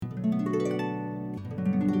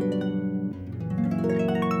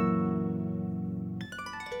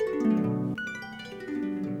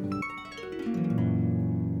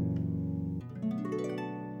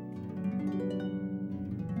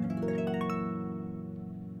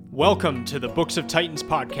Welcome to the Books of Titans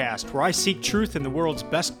podcast, where I seek truth in the world's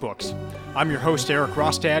best books. I'm your host, Eric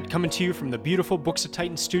Rostad, coming to you from the beautiful Books of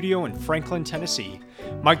Titans studio in Franklin, Tennessee.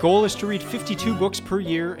 My goal is to read 52 books per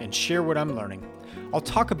year and share what I'm learning. I'll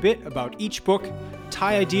talk a bit about each book,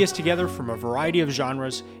 tie ideas together from a variety of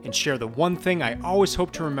genres, and share the one thing I always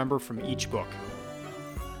hope to remember from each book.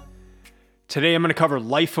 Today I'm going to cover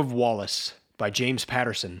Life of Wallace by James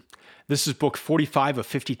Patterson. This is book 45 of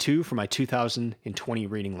 52 for my 2020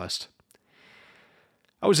 reading list.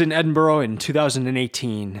 I was in Edinburgh in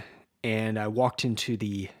 2018, and I walked into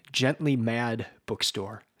the Gently Mad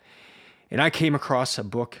bookstore, and I came across a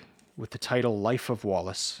book with the title Life of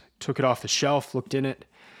Wallace. Took it off the shelf, looked in it,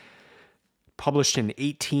 published in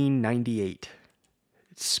 1898.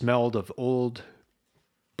 It smelled of old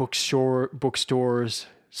bookstores,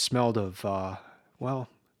 smelled of,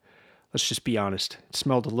 let's just be honest. It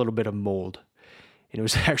smelled a little bit of mold. And it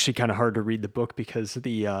was actually kind of hard to read the book because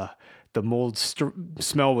the mold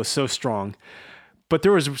smell was so strong. But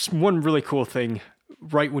there was one really cool thing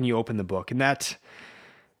right when you open the book, and that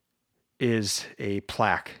is a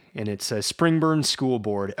plaque. And it says Springburn School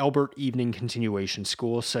Board, Albert Evening Continuation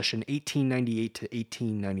School, session 1898 to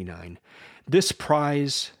 1899. This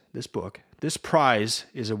prize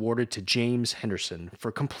is awarded to James Henderson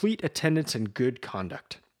for complete attendance and good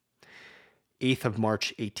conduct. 8th of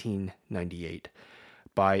March, 1898,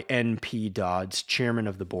 by N.P. Dodds, chairman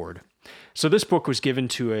of the board. So this book was given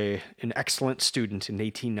to an excellent student in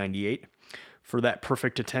 1898 for that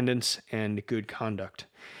perfect attendance and good conduct.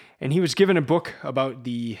 And he was given a book about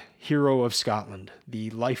the hero of Scotland,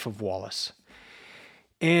 the Life of Wallace.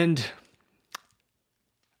 And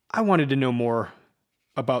I wanted to know more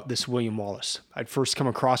about this William Wallace. I'd first come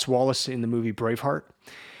across Wallace in the movie Braveheart,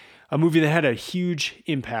 a movie that had a huge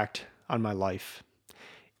impact on my life.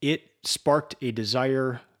 It sparked a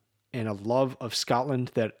desire and a love of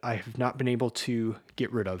Scotland that I have not been able to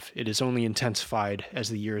get rid of. It has only intensified as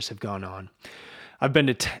the years have gone on. I've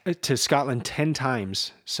been to Scotland 10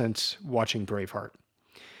 times since watching Braveheart.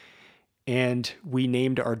 And we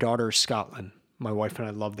named our daughter Scotland. My wife and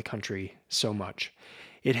I love the country so much.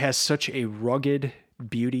 It has such a rugged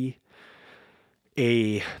beauty,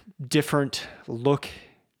 a different look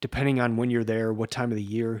depending on when you're there, what time of the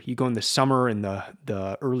year. You go in the summer and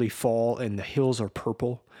the early fall, and the hills are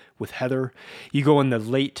purple with heather. You go in the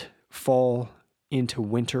late fall into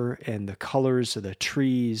winter, and the colors of the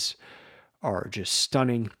trees are just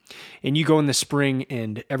stunning. And you go in the spring,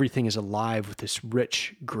 and everything is alive with this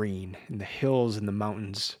rich green, and the hills and the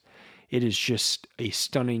mountains. It is just a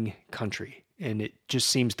stunning country, and it just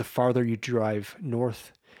seems the farther you drive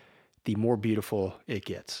north, the more beautiful it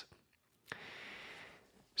gets.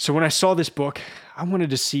 So when I saw this book, I wanted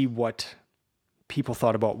to see what people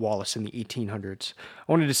thought about Wallace in the 1800s.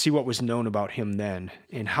 I wanted to see what was known about him then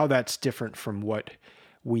and how that's different from what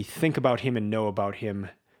we think about him and know about him,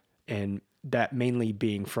 and that mainly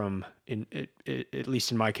being from, at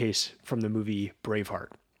least in my case, from the movie Braveheart.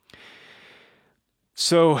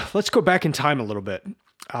 So let's go back in time a little bit.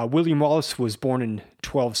 William Wallace was born in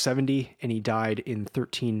 1270 and he died in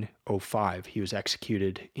 1305. He was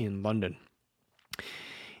executed in London.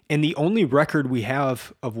 And the only record we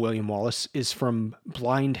have of William Wallace is from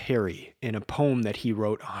Blind Harry in a poem that he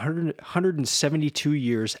wrote 172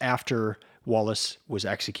 years after Wallace was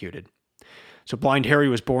executed. So Blind Harry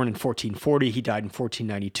was born in 1440, he died in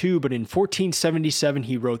 1492, but in 1477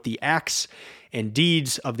 he wrote the Acts and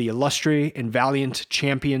Deeds of the illustrious and valiant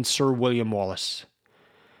champion Sir William Wallace.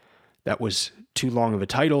 That was too long of a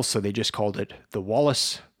title, so they just called it The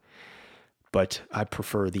Wallace, but I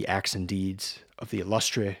prefer the Acts and Deeds of the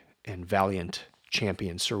illustrious and valiant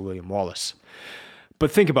champion Sir William Wallace. But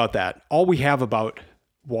think about that. All we have about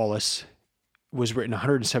Wallace was written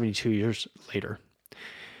 172 years later.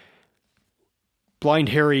 Blind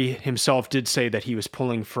Harry himself did say that he was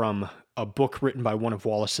pulling from a book written by one of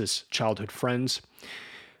Wallace's childhood friends.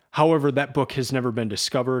 However, that book has never been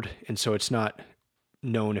discovered, and so it's not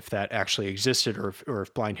known if that actually existed or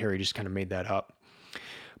if Blind Harry just kind of made that up.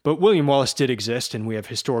 But William Wallace did exist, and we have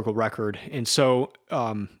historical record. And so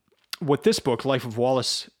what this book, Life of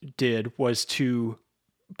Wallace, did was to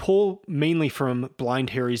pull mainly from Blind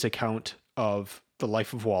Harry's account of the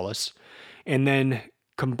life of Wallace, and then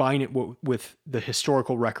combine it with the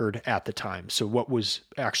historical record at the time. So what was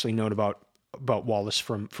actually known about Wallace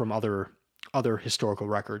from other historical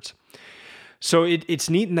records. So it's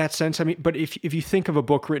neat in that sense. I mean, but if you think of a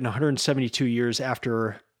book written 172 years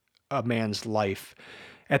after a man's life,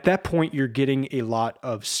 at that point, you're getting a lot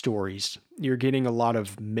of stories. You're getting a lot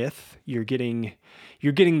of myth. You're getting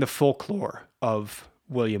the folklore of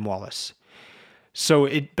William Wallace. So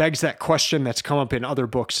it begs that question that's come up in other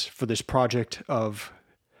books for this project of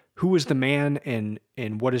who is the man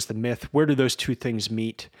and what is the myth? Where do those two things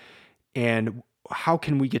meet? And how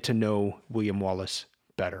can we get to know William Wallace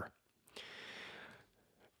better?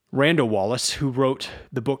 Randall Wallace, who wrote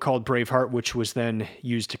the book called Braveheart, which was then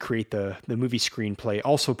used to create the movie screenplay,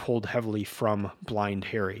 also pulled heavily from Blind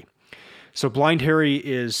Harry. So Blind Harry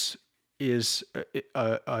is the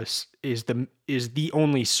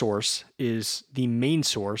only source, is the main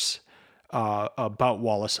source about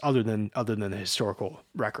Wallace other than the historical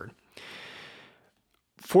record.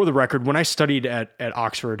 For the record, when I studied at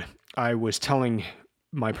Oxford, I was telling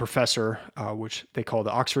my professor, which they call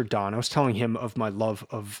the Oxford Don, I was telling him of my love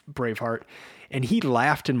of Braveheart, and he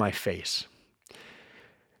laughed in my face.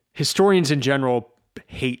 Historians in general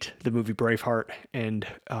hate the movie Braveheart, and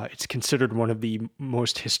it's considered one of the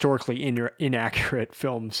most historically inaccurate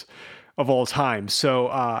films of all time. So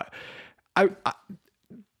I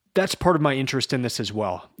that's part of my interest in this as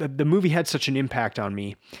well. The movie had such an impact on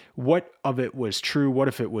me. What of it was true? What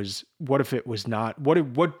if it was not?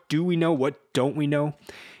 What do we know? What don't we know?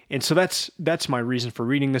 And so that's my reason for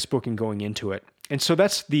reading this book and going into it. And so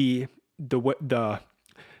that's the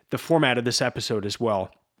format of this episode as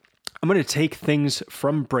well. I'm going to take things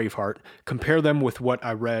from Braveheart, compare them with what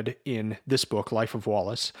I read in this book, Life of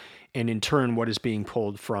Wallace, and in turn what is being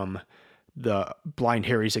pulled from the Blind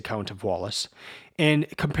Harry's account of Wallace, and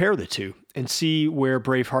compare the two and see where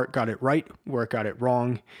Braveheart got it right, where it got it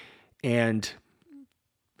wrong, and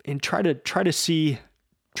try to see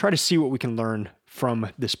what we can learn from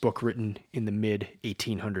this book written in the mid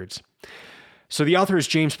 1800s. So the author is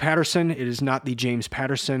James Patterson. It is not the James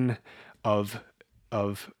Patterson of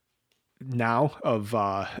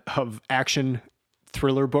action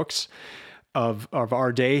thriller books of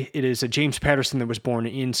our day. It is a James Patterson that was born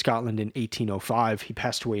in Scotland in 1805. He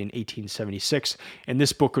passed away in 1876, and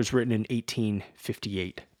this book was written in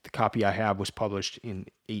 1858. The copy I have was published in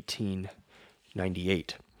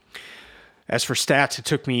 1898. As for stats, it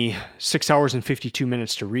took me 6 hours and 52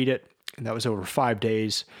 minutes to read it, and that was over 5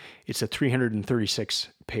 days. It's a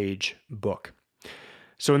 336-page book.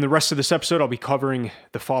 So in the rest of this episode, I'll be covering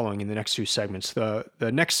the following in the next two segments. The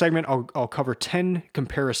next segment, I'll cover 10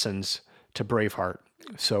 comparisons to Braveheart.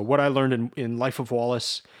 So what I learned in Life of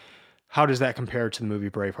Wallace, how does that compare to the movie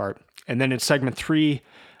Braveheart? And then in segment 3,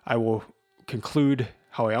 I will conclude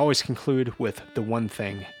how I always conclude with the one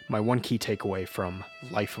thing, my one key takeaway from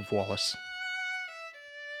Life of Wallace.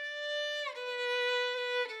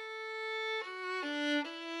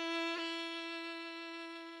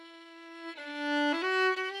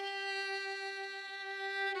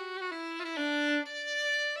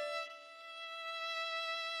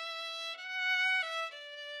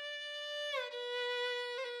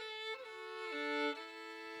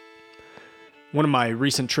 One of my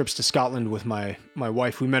recent trips to Scotland with my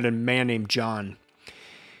wife, we met a man named John,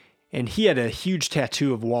 and he had a huge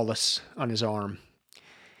tattoo of Wallace on his arm.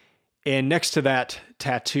 And next to that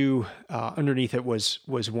tattoo, underneath it was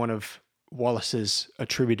one of Wallace's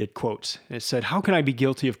attributed quotes. And it said, "How can I be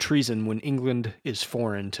guilty of treason when England is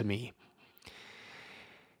foreign to me?"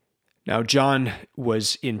 Now, John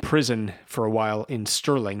was in prison for a while in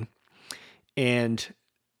Stirling, and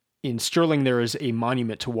in Stirling, there is a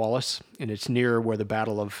monument to Wallace, and it's near where the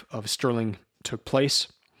Battle of Stirling took place.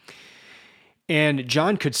 And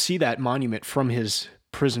John could see that monument from his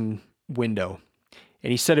prison window.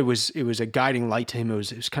 And he said it was a guiding light to him. It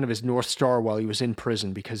was kind of his North Star while he was in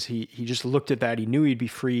prison, because he just looked at that. He knew he'd be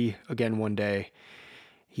free again one day.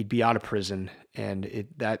 He'd be out of prison, and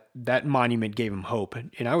that monument gave him hope.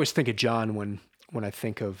 And I always think of John when I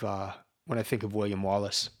think of William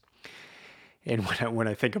Wallace. And when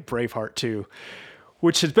I think of Braveheart too,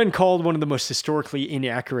 which has been called one of the most historically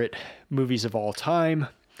inaccurate movies of all time.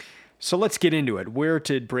 So let's get into it. Where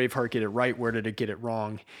did Braveheart get it right? Where did it get it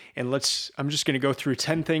wrong? And I'm just going to go through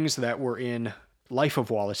 10 things that were in Life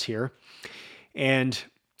of Wallace here, and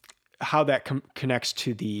how that connects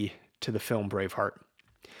to the film Braveheart.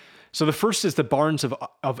 So the first is the Barns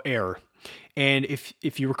of Ayr. And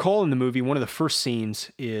if you recall in the movie, one of the first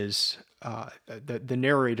scenes is the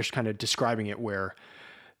narrator's kind of describing it, where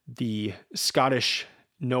the Scottish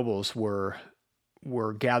nobles were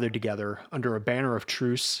gathered together under a banner of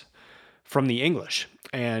truce from the English,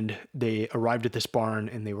 and they arrived at this barn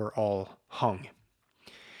and they were all hung.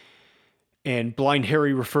 And Blind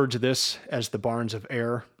Harry referred to this as the Barns of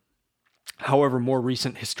Ayr. However, more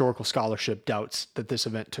recent historical scholarship doubts that this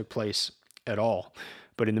event took place at all.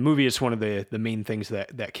 But in the movie, it's one of the main things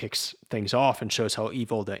that kicks things off and shows how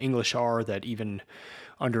evil the English are, that even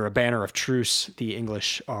under a banner of truce, the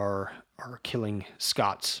English are killing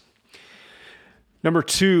Scots. Number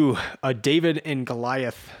two, a David and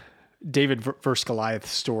Goliath, David versus Goliath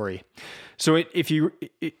story. So if you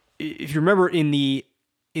remember in the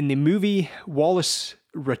movie, Wallace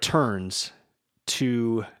returns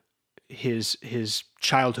to his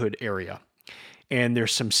childhood area, and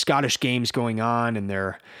there's some Scottish games going on, and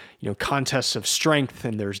there, contests of strength,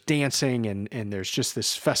 and there's dancing, and there's just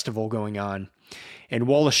this festival going on, and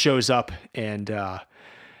Wallace shows up, and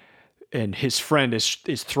his friend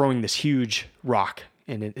is throwing this huge rock,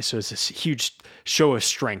 and so it's this huge show of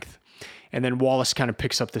strength, and then Wallace kind of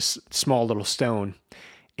picks up this small little stone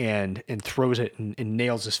and throws it and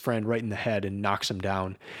nails his friend right in the head and knocks him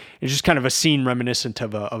down. It's just kind of a scene reminiscent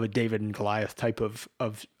of a David and Goliath type of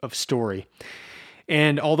story.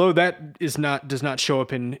 And although that does not show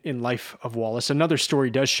up in Life of Wallace, another story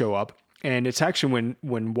does show up, and it's actually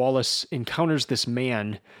when Wallace encounters this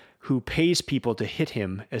man who pays people to hit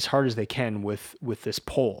him as hard as they can with this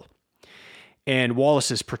pole. And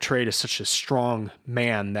Wallace is portrayed as such a strong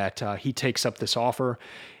man that he takes up this offer,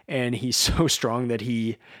 and he's so strong that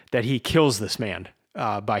he kills this man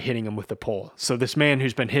by hitting him with the pole. So this man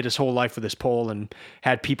who's been hit his whole life with this pole and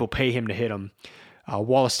had people pay him to hit him,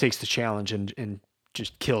 Wallace takes the challenge and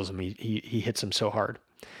just kills him. He hits him so hard.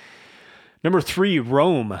 Number three,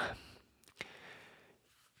 Rome.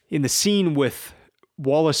 In the scene with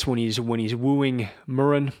Wallace when he's wooing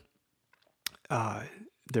Murren,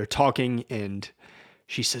 they're talking, and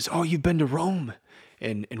she says, "Oh, you've been to Rome,"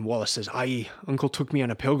 and Wallace says, "Aye, Uncle took me on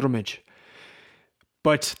a pilgrimage."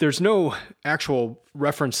 But there's no actual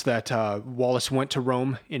reference that Wallace went to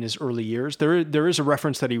Rome in his early years. There is a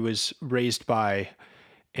reference that he was raised by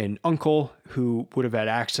an uncle who would have had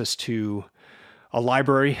access to a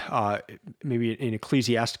library, maybe an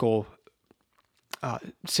ecclesiastical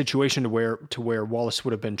situation to where Wallace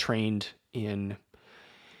would have been trained in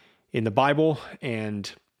the Bible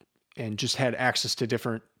and just had access to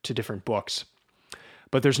different books.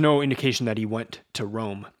 But there's no indication that he went to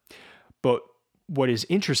Rome. But what is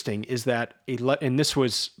interesting is that and this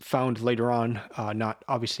was found later on, not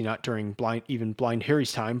during Blind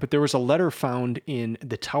Harry's time, but there was a letter found in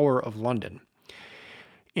the Tower of London.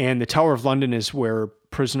 And the Tower of London is where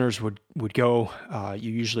prisoners would go.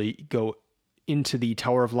 You usually go into the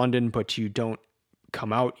Tower of London, but you don't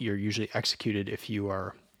come out. You're usually executed if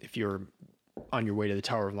you're on your way to the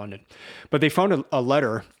Tower of London. But they found a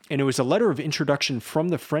letter, and it was a letter of introduction from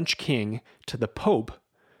the French king to the Pope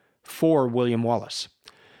for William Wallace.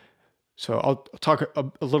 So I'll talk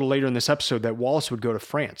a little later in this episode that Wallace would go to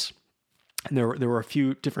France. And there were a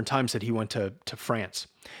few different times that he went to France.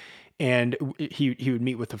 And he would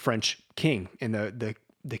meet with the French king, and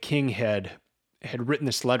the king had written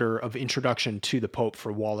this letter of introduction to the Pope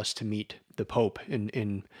for Wallace to meet the Pope.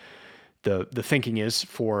 And the thinking is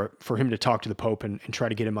for him to talk to the Pope and try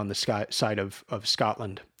to get him on the side of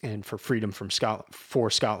Scotland and for freedom for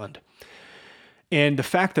Scotland. And the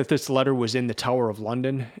fact that this letter was in the Tower of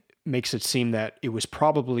London makes it seem that it was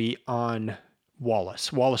probably on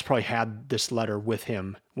Wallace. Wallace probably had this letter with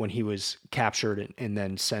him when he was captured and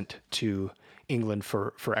then sent to England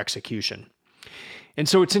for execution. And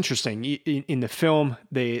so it's interesting. In the film,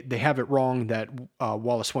 they have it wrong that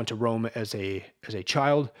Wallace went to Rome as a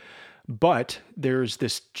child, but there's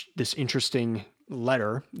this interesting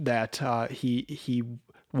letter that he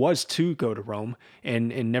was to go to Rome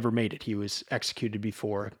and never made it. He was executed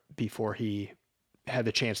before he had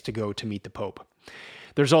the chance to go to meet the Pope.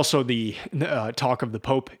 There's also the talk of the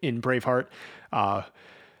Pope in Braveheart,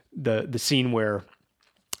 the scene where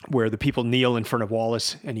the people kneel in front of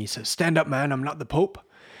Wallace and he says, "Stand up, man, I'm not the Pope."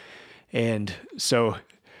 And so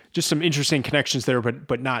just some interesting connections there,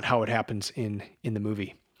 but not how it happens in the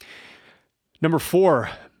movie. Number 4,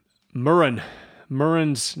 Murren.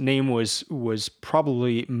 Murren's name was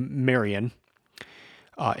probably Marion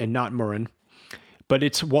and not Murren, but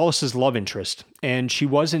it's Wallace's love interest. And she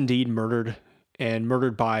was indeed murdered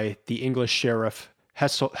by the English sheriff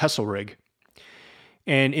Heselrig.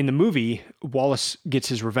 And in the movie, Wallace gets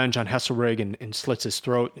his revenge on Heselrig and slits his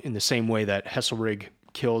throat in the same way that Heselrig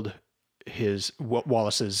killed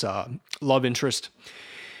Wallace's love interest.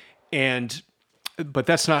 But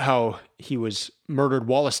that's not how he was murdered.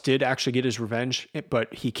 Wallace did actually get his revenge,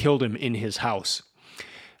 but he killed him in his house,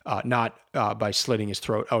 not by slitting his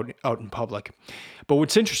throat out in public. But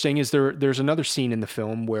what's interesting is there's another scene in the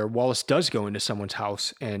film where Wallace does go into someone's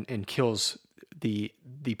house and kills the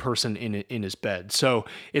person in his bed. So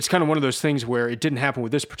it's kind of one of those things where it didn't happen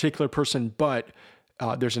with this particular person, but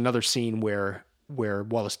there's another scene where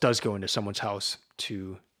Wallace does go into someone's house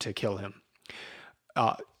to kill him.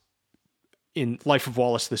 In Life of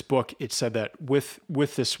Wallace, this book, it said that with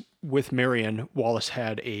Marion, Wallace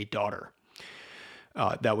had a daughter.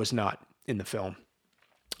 that was not in the film.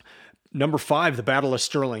 Number 5, the Battle of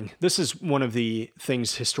Stirling. This is one of the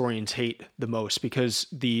things historians hate the most because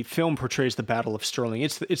the film portrays the Battle of Stirling.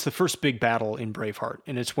 It's the first big battle in Braveheart,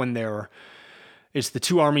 and it's when it's the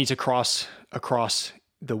two armies across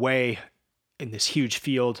the way in this huge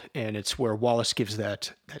field, and it's where Wallace gives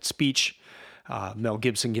that speech. Mel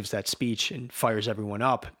Gibson gives that speech and fires everyone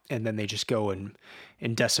up, and then they just go and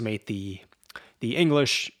decimate the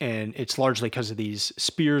English, and it's largely because of these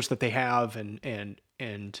spears that they have, and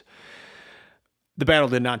the battle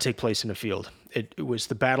did not take place in a field. It was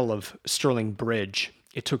the Battle of Stirling Bridge.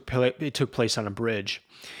 It took place on a bridge,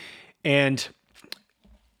 and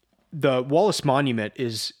the Wallace Monument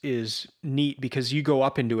is neat because you go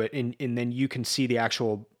up into it and then you can see the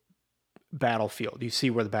actual battlefield. You see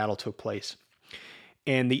where the battle took place.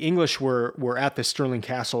 And the English were at the Stirling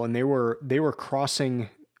Castle, and they were crossing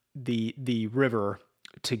the river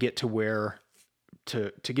to get to where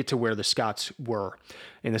the Scots were.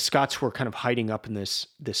 And the Scots were kind of hiding up in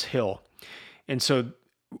this hill. And so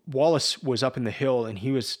Wallace was up in the hill, and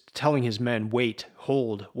he was telling his men, wait,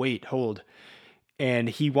 hold. And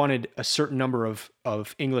he wanted a certain number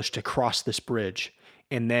of English to cross this bridge,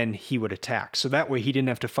 and then he would attack. So that way he didn't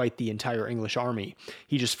have to fight the entire English army.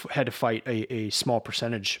 He just had to fight a small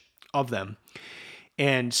percentage of them.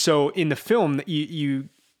 And so in the film, you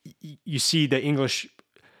see the English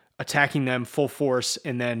attacking them full force,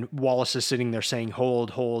 and then Wallace is sitting there saying,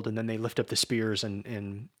 hold, and then they lift up the spears,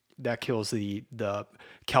 and that kills the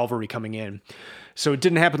cavalry coming in. So it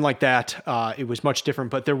didn't happen like that. It was much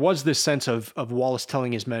different, but there was this sense of Wallace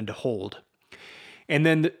telling his men to hold. And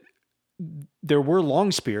then there were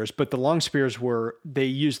long spears, but the long spears they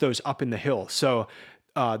used those up in the hill. So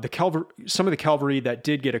some of the cavalry that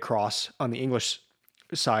did get across on the English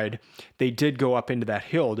side, they did go up into that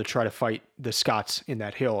hill to try to fight the Scots in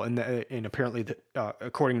that hill. And apparently,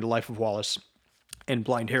 according to Life of Wallace and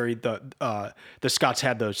Blind Harry, the Scots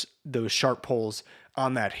had those sharp poles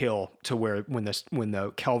on that hill to where when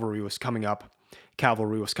the cavalry was coming up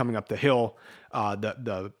the hill,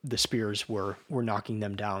 the spears were knocking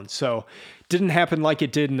them down. So didn't happen like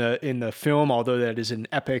it did in the film, although that is an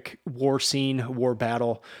epic war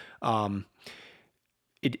battle.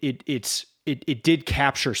 It did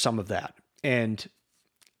capture some of that, and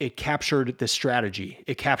it captured the strategy.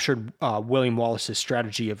 It captured William Wallace's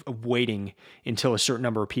strategy of waiting until a certain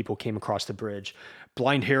number of people came across the bridge.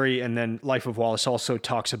 Blind Harry and then Life of Wallace also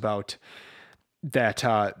talks about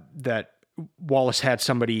that Wallace had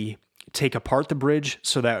somebody take apart the bridge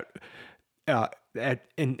so that and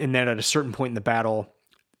then at a certain point in the battle,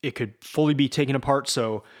 it could fully be taken apart.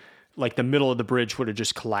 So like the middle of the bridge would have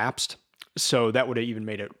just collapsed. So that would have even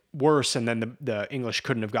made it worse. And then the English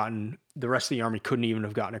the rest of the army couldn't even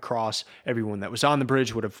have gotten across. Everyone that was on the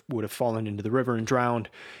bridge would have fallen into the river and drowned.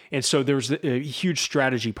 And so there's a huge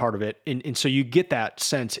strategy part of it. And so you get that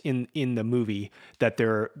sense in the movie that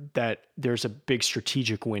there's a big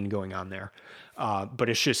strategic win going on there. But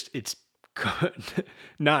it's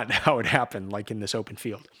not how it happened, like in this open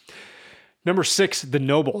field. Number 6, the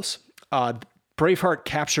nobles. Braveheart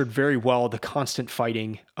captured very well the constant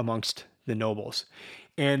fighting amongst the nobles.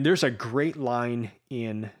 And there's a great line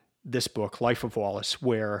in this book, Life of Wallace,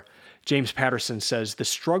 where James Patterson says, the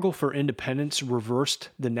struggle for independence reversed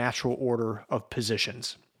the natural order of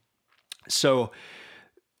positions. So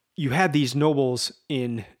you had these nobles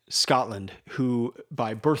in Scotland who,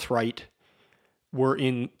 by birthright, were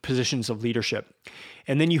in positions of leadership.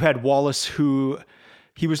 And then you had Wallace, who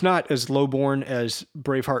he was not as lowborn as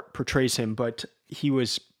Braveheart portrays him, but he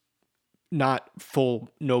was not full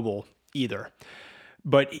noble either.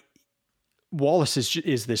 But Wallace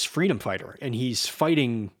is this freedom fighter, and he's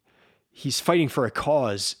fighting for a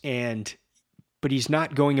cause, but he's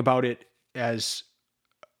not going about it as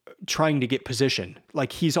trying to get position.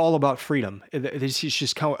 Like, he's all about freedom. This is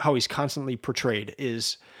just how he's constantly portrayed,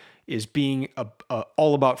 is being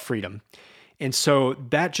all about freedom. And so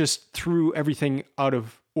that just threw everything out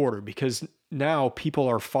of order, because now people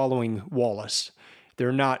are following Wallace.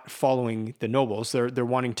 They're not following the nobles. They're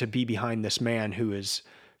wanting to be behind this man who is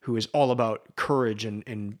all about courage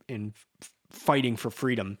and fighting for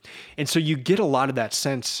freedom. And so you get a lot of that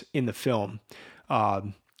sense in the film.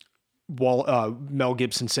 Mel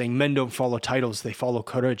Gibson saying, men don't follow titles, they follow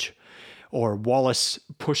courage. Or Wallace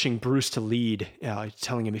pushing Bruce to lead,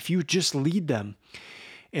 telling him, if you just lead them.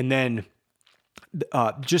 And then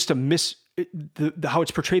how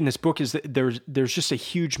it's portrayed in this book is that there's just a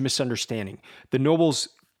huge misunderstanding. The nobles,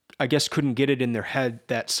 I guess, couldn't get it in their head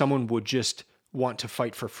that someone would just want to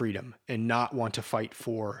fight for freedom and not want to fight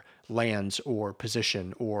for lands or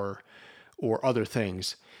position or other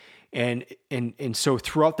things. And so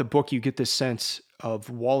throughout the book, you get this sense of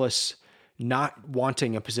Wallace not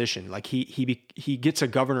wanting a position. Like he gets a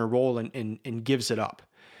governor role and gives it up.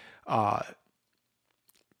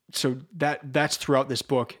 So that's throughout this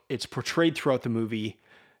book. It's portrayed throughout the movie,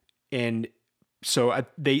 and so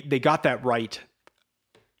they got that right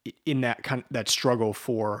in that struggle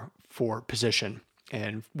for position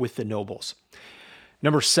and with the nobles.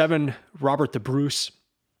 Number 7, Robert the Bruce.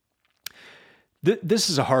 This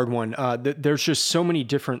is a hard one. There's just so many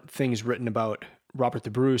different things written about Robert the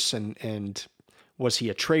Bruce, and was he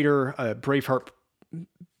a traitor? Braveheart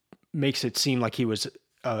makes it seem like he was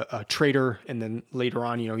a traitor, and then later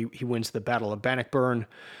on, he wins the Battle of Bannockburn.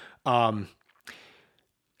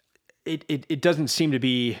 It doesn't seem to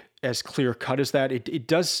be as clear cut as that. It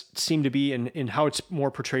does seem to be in how it's more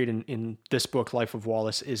portrayed in this book, Life of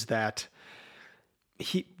Wallace, is that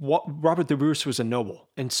Robert the Bruce was a noble,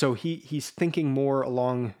 and so he's thinking more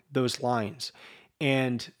along those lines.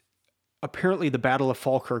 And apparently, the Battle of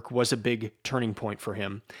Falkirk was a big turning point for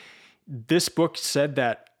him. This book said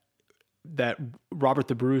that Robert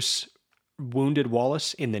the Bruce wounded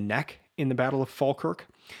Wallace in the neck in the Battle of Falkirk.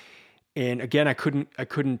 And again, I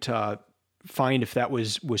couldn't find if that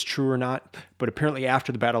was true or not. But apparently,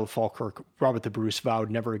 after the Battle of Falkirk, Robert the Bruce vowed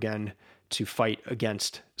never again to fight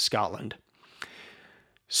against Scotland.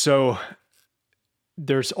 So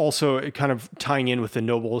there's also kind of tying in with the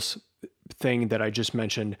nobles thing that I just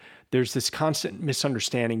mentioned. There's this constant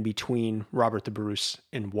misunderstanding between Robert the Bruce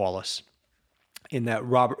and Wallace, in that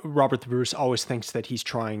Robert the Bruce always thinks that he's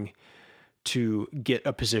trying to get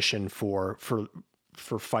a position for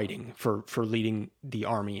fighting, for leading the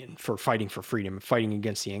army, and for fighting for freedom, fighting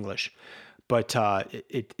against the English. But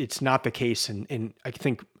it's not the case, and I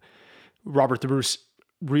think Robert the Bruce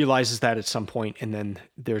realizes that at some point, and then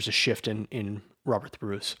there's a shift in Robert the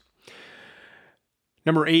Bruce.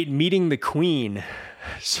 Number 8, meeting the Queen.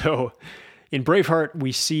 So in Braveheart,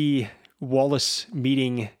 we see Wallace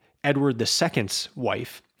meeting Edward II's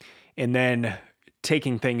wife, and then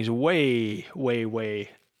taking things way, way,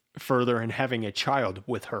 way further and having a child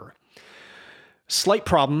with her. Slight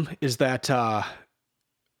problem is that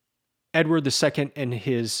Edward II and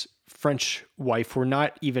his French wife were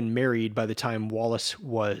not even married by the time Wallace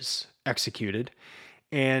was executed.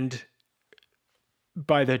 And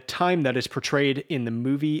by the time that is portrayed in the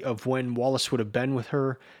movie of when Wallace would have been with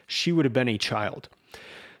her, she would have been a child.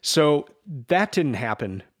 So that didn't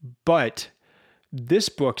happen. But this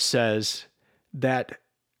book says that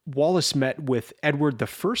Wallace met with Edward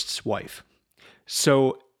I's wife.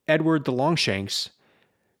 So Edward the Longshanks'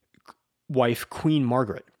 wife, Queen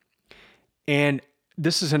Margaret. And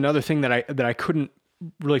this is another thing that I couldn't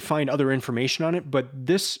really find other information on it, but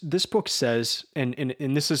this book says, and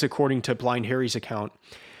this is according to Blind Harry's account,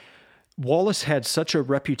 Wallace had such a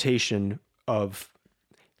reputation of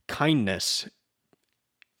kindness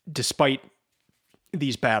despite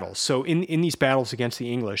these battles. So in these battles against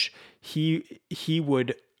the English, he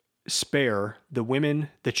would spare the women,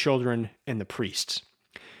 the children, and the priests.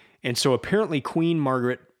 And so apparently Queen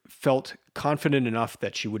Margaret felt confident enough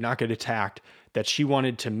that she would not get attacked, that she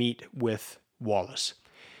wanted to meet with Wallace.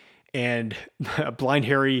 And Blind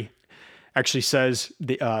Harry actually says,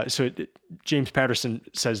 James Patterson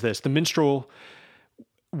says this: the minstrel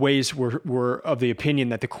ways were of the opinion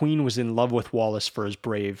that the Queen was in love with Wallace for his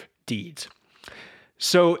brave deeds.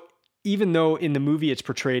 So even though in the movie it's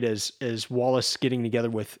portrayed as Wallace getting together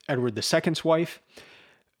with Edward II's wife,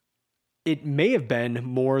 it may have been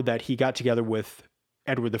more that he got together with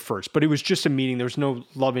Edward I, but it was just a meeting. There was no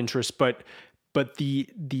love interest, but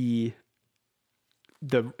the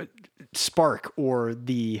spark or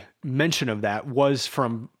the mention of that was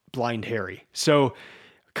from Blind Harry. So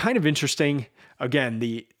kind of interesting. Again,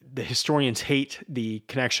 the historians hate the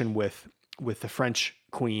connection with the French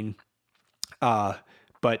queen,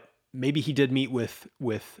 but maybe he did meet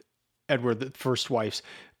with Edward I's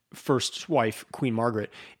first wife, Queen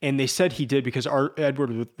Margaret, and they said he did because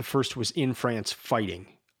Edward I was in France fighting.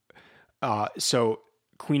 So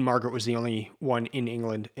Queen Margaret was the only one in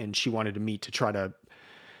England, and she wanted to meet to try to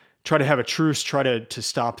have a truce, try to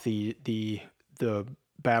stop the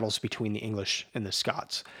battles between the English and the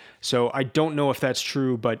Scots. So I don't know if that's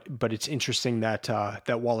true, but it's interesting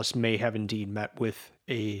that Wallace may have indeed met with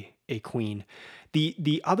a queen.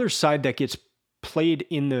 The other side that gets played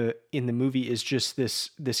in the movie is just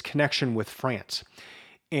this connection with France.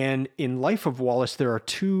 And in Life of Wallace, there are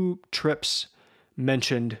 2 trips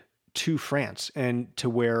mentioned to France, and to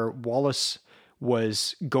where Wallace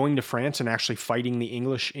was going to France and actually fighting the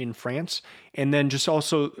English in France, and then just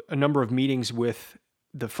also a number of meetings with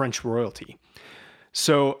the French royalty.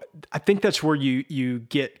 So I think that's where you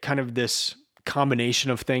get kind of this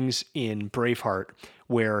combination of things in Braveheart,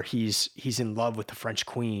 where he's in love with the French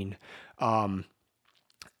Queen,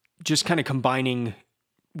 just kind of combining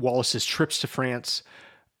Wallace's trips to France,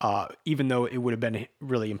 even though it would have been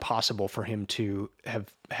really impossible for him to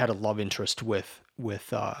have had a love interest with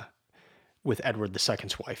Edward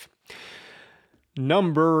II's wife.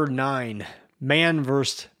 Number 9, Man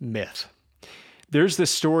vs. Myth. There's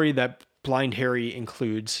this story that Blind Harry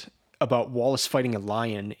includes about Wallace fighting a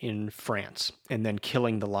lion in France and then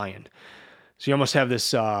killing the lion. So you almost have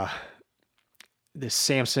this this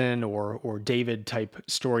Samson or David type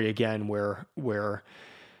story again, where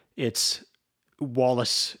it's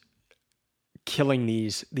Wallace killing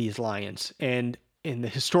these lions, and in the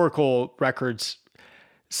historical records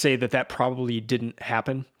say that probably didn't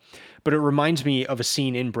happen, but it reminds me of a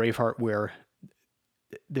scene in Braveheart where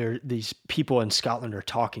these people in Scotland are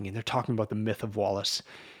talking, and they're talking about the myth of Wallace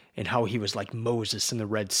and how he was like Moses in the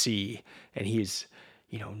Red Sea, and he's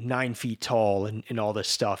 9 feet tall and all this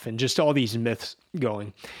stuff, and just all these myths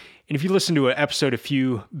going. And if you listen to an episode a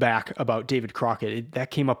few back about David Crockett,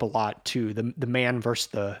 that came up a lot too. The man versus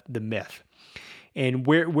the myth, and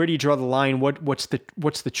where do you draw the line? What's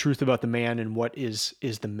the truth about the man, and what is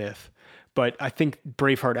the myth? But I think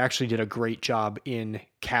Braveheart actually did a great job in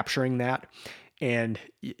capturing that. And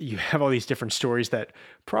you have all these different stories that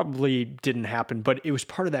probably didn't happen, but it was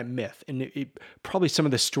part of that myth, and it probably some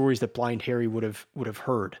of the stories that Blind Harry would have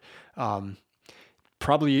heard,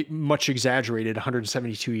 probably much exaggerated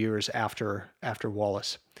 172 years after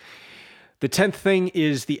Wallace. The 10th thing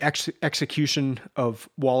is the execution of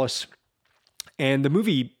Wallace, and the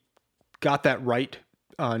movie got that right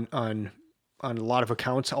on a lot of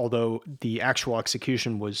accounts, although the actual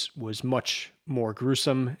execution was much more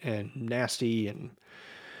gruesome and nasty, and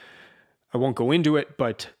I won't go into it,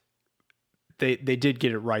 but they did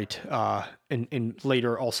get it right. And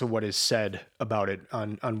later also what is said about it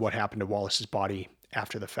on what happened to Wallace's body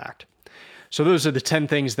after the fact. So those are the 10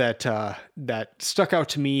 things that stuck out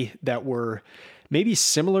to me that were maybe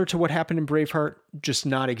similar to what happened in Braveheart, just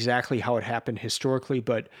not exactly how it happened historically,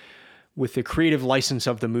 but with the creative license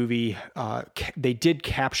of the movie, they did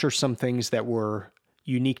capture some things that were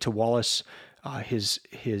unique to Wallace,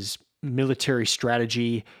 his military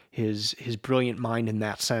strategy, his brilliant mind in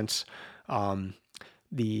that sense,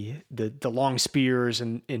 the long spears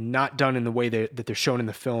and not done in the way that they're shown in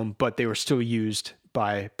the film, but they were still used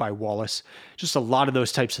by Wallace. Just a lot of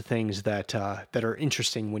those types of things that are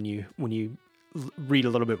interesting when you read a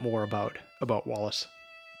little bit more about Wallace.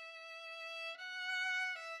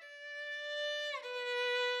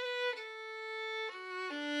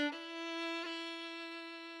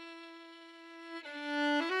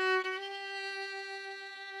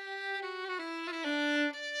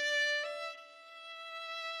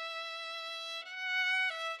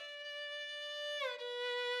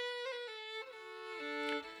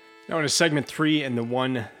 Now into segment 3 and the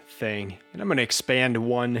one thing, and I'm going to expand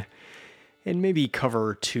one and maybe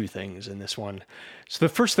cover 2 things in this one. So the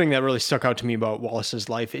first thing that really stuck out to me about Wallace's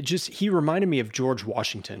life, he reminded me of George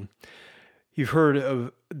Washington. You've heard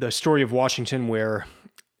of the story of Washington where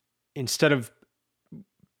instead of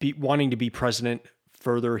wanting to be president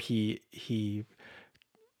further, he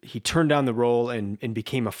turned down the role and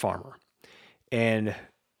became a farmer. And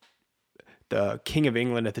the King of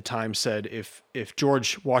England at the time said, if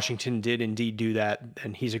George Washington did indeed do that,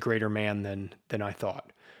 then he's a greater man than I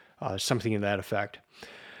thought. Something to that effect.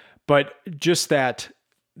 But just that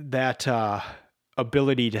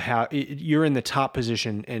ability to have, you're in the top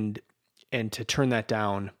position and to turn that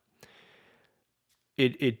down,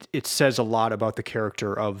 it says a lot about the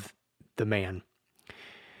character of the man.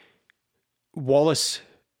 Wallace,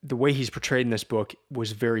 the way he's portrayed in this book,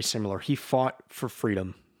 was very similar. He fought for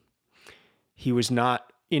freedom. He was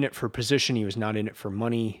not in it for position. He was not in it for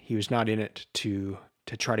money. He was not in it to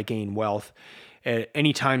try to gain wealth. At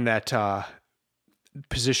any time that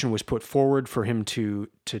position was put forward for him to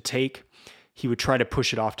take, he would try to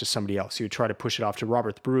push it off to somebody else. He would try to push it off to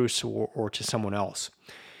Robert the Bruce or to someone else.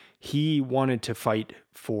 He wanted to fight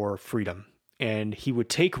for freedom, and he would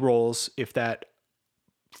take roles if that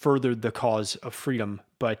furthered the cause of freedom,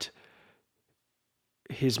 but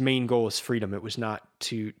his main goal is freedom. It was not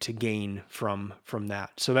to gain from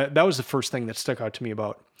that. So that was the first thing that stuck out to me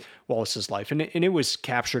about Wallace's life. And it was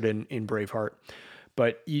captured in Braveheart,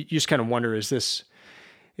 but you just kind of wonder, is this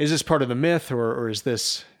part of the myth, or is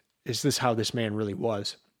this how this man really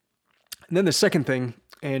was? And then the second thing,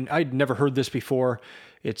 and I'd never heard this before,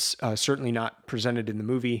 it's certainly not presented in the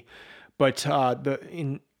movie, but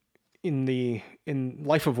in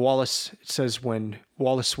Life of Wallace, it says when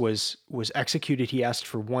Wallace was executed, he asked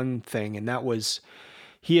for one thing, and that was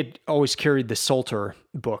he had always carried the Psalter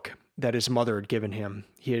book that his mother had given him.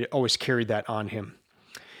 He had always carried that on him,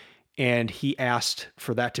 and he asked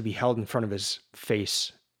for that to be held in front of his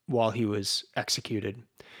face while he was executed.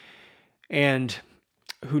 And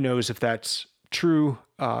who knows if that's true?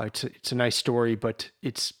 It's a nice story, but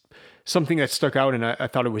it's something that stuck out, and I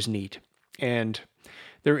thought it was neat. And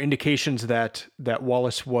there are indications that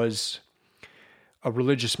Wallace was a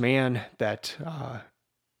religious man, that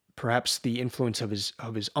perhaps the influence of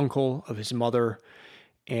his uncle, of his mother,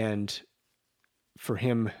 and for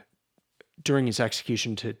him during his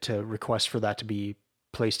execution to request for that to be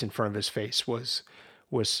placed in front of his face was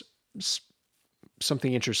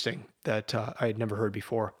something interesting that I had never heard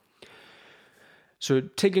before. So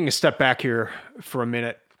taking a step back here for a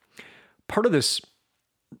minute, part of this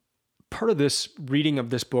reading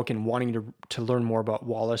of this book and wanting to learn more about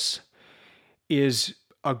Wallace is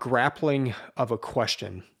a grappling of a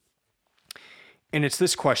question. And it's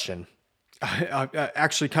this question.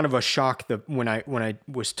 Actually kind of a shock that when I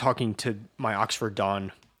was talking to my Oxford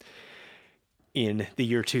Don in the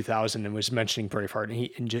year 2000 and was mentioning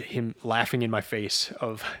Braveheart, and him laughing in my face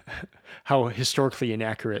of how historically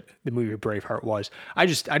inaccurate the movie Braveheart was. I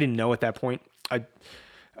didn't know at that point. I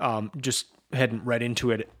just hadn't read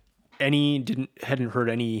into it hadn't heard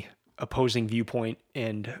any opposing viewpoint,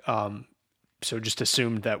 and so just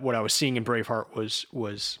assumed that what I was seeing in Braveheart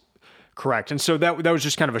was correct. And so that was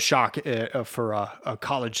just kind of a shock for a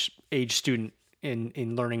college age student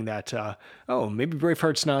in learning that maybe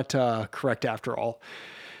Braveheart's not correct after all.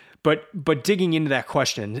 But digging into that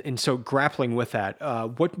question, and so grappling with that,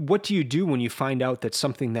 what do you do when you find out that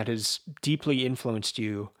something that has deeply influenced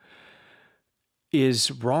you is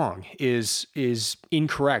wrong, is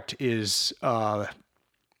incorrect, is not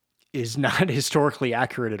historically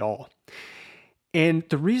accurate at all? And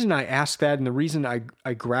the reason I ask that, and the reason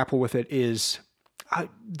I grapple with it, is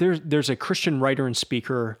there's a Christian writer and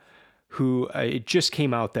speaker who it just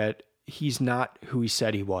came out that he's not who he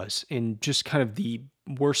said he was, in just kind of the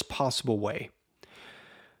worst possible way.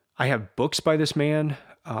 I have books by this man.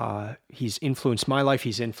 He's influenced my life.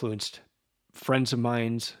 He's influenced friends of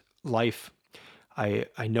mine's life.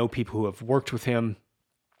 I know people who have worked with him.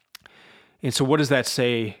 And so what does that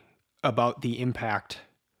say about the impact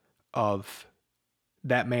of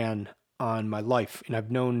that man on my life? And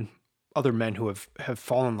I've known other men who have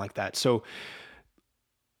fallen like that. So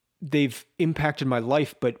they've impacted my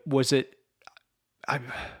life, but what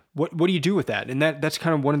do you do with that? And that's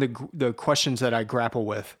kind of one of the questions that I grapple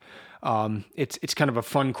with. It's kind of a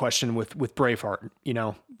fun question with Braveheart.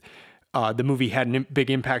 The movie had a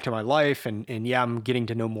big impact on my life, and yeah, I'm getting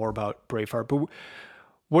to know more about Braveheart. But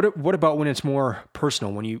what about when it's more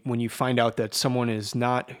personal? When you find out that someone is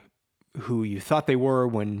not who you thought they were,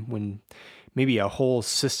 when maybe a whole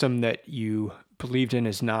system that you believed in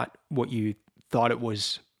is not what you thought it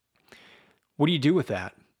was. What do you do with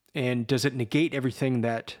that? And does it negate everything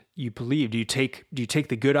that you believe? Do you take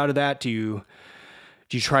the good out of that? Do you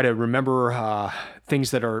try to remember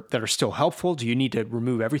things that are still helpful? Do you need to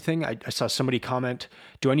remove everything? I saw somebody comment,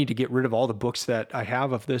 do I need to get rid of all the books that I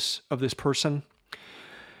have of this person?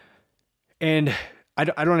 And I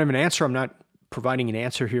don't have an answer. I'm not providing an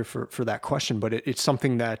answer here for that question, but it's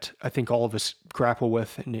something that I think all of us grapple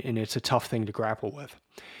with, and it's a tough thing to grapple with.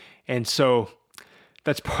 And so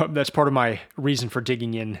that's part of my reason for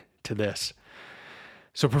digging into this.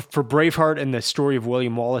 So for Braveheart and the story of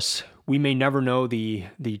William Wallace, we may never know the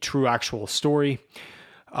true actual story.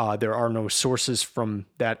 There are no sources from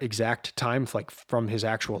that exact time, like from his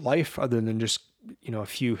actual life, other than just a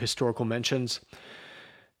few historical mentions.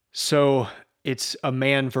 So it's a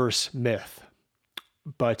man versus myth.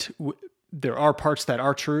 But there are parts that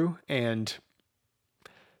are true, and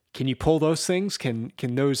can you pull those things? Can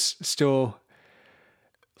those still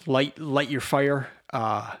light your fire?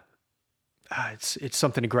 It's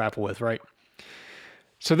something to grapple with, right?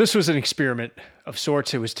 So this was an experiment of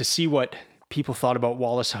sorts. It was to see what people thought about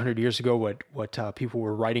Wallace 100 years ago, what people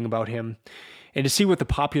were writing about him, and to see what the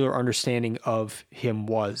popular understanding of him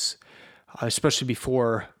was, especially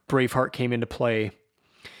before Braveheart came into play.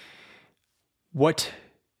 What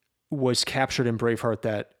was captured in Braveheart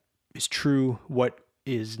that is true, what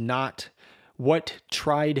is not, what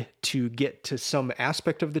tried to get to some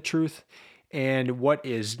aspect of the truth, and what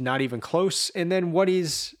is not even close, and then what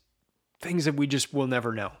is things that we just will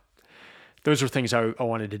never know. Those are things I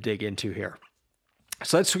wanted to dig into here.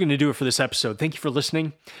 So that's what we're going to do it for this episode. Thank you for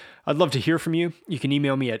listening. I'd love to hear from you. You can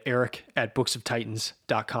email me at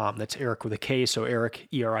eric@booksoftitans.com. That's Eric with a K, so Eric,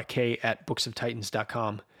 ERIK,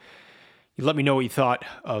 @booksoftitans.com. You let me know what you thought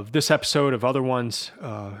of this episode, of other ones,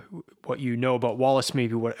 what you know about Wallace,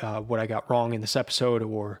 maybe what I got wrong in this episode,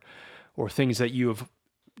 or things that you have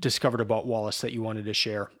discovered about Wallace that you wanted to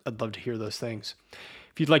share. I'd love to hear those things.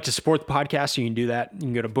 If you'd like to support the podcast, you can do that. You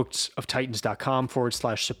can go to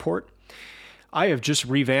booksoftitans.com/support. I have just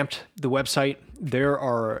revamped the website. There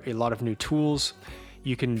are a lot of new tools.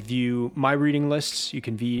 You can view my reading lists. You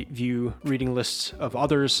can view reading lists of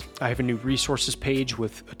others. I have a new resources page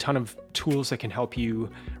with a ton of tools that can help you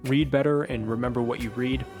read better and remember what you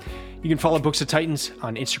read. You can follow Books of Titans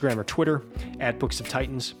on Instagram or Twitter @Books of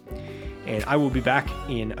Titans. And I will be back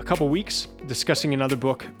in a couple weeks discussing another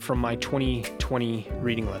book from my 2020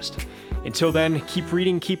 reading list. Until then, keep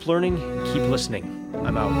reading, keep learning, keep listening.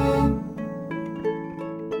 I'm out.